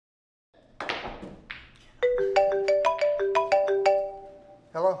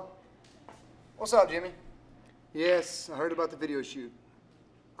What's up, Jimmy? Yes, I heard about the video shoot.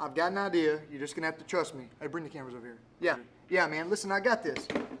 I've got an idea. You're just gonna have to trust me. Hey, bring the cameras over here. Yeah, man. Listen, I got this.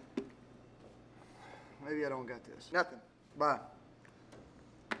 Maybe I don't got this. Nothing. Bye.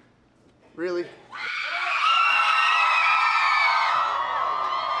 Really?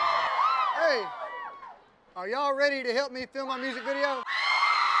 Hey, are y'all ready to help me film my music video?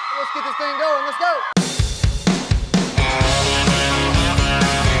 Let's get this thing going. Let's go.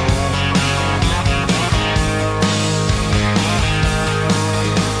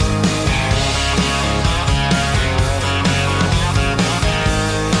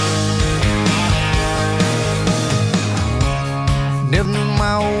 Never knew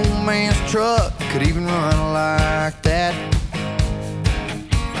my old man's truck could even run like that.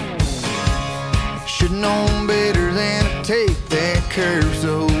 Should've known better than to take that curve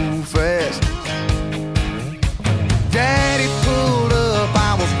so fast. Daddy pulled up,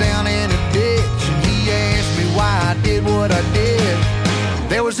 I was down in a ditch, and he asked me why I did what I did.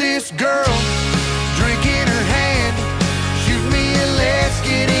 There was this girl, drink in her hand, shoot me a let's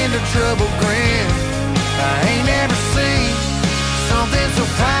get into trouble grin. I ain't never seen something so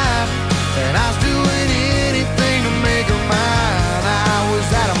fine, and I was doing anything to make her mine. I was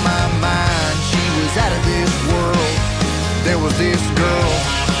out of my mind, she was out of this world. There was this girl.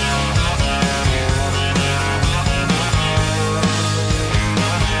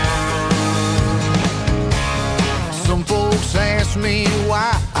 Some folks ask me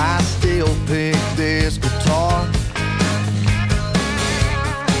why I still pick this guitar.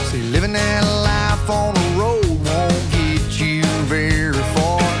 See, living that life on the road won't get you very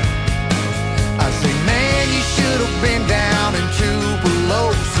far. I say, man, you should have been down in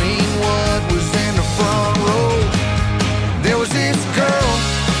Tupelo, seen what was in the front row. There was this girl,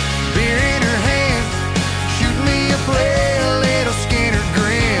 beer in her hand, shooting me a play, a little Skinner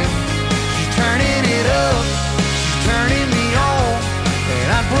grin. She's turning it up, she's turning me on, and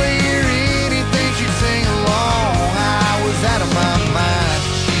I'd play her anything, she'd sing along. I was out of my mind,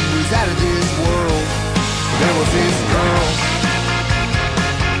 she was out of this world. There was this girl.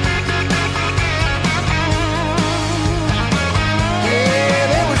 Yeah,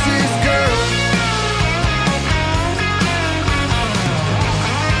 there was this girl.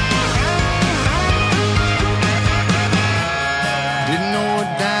 Didn't know a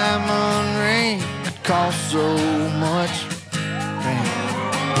diamond ring could cost so much. Man.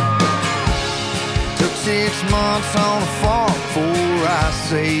 Took 6 months on a farm before I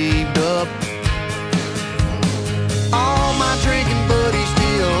saved up.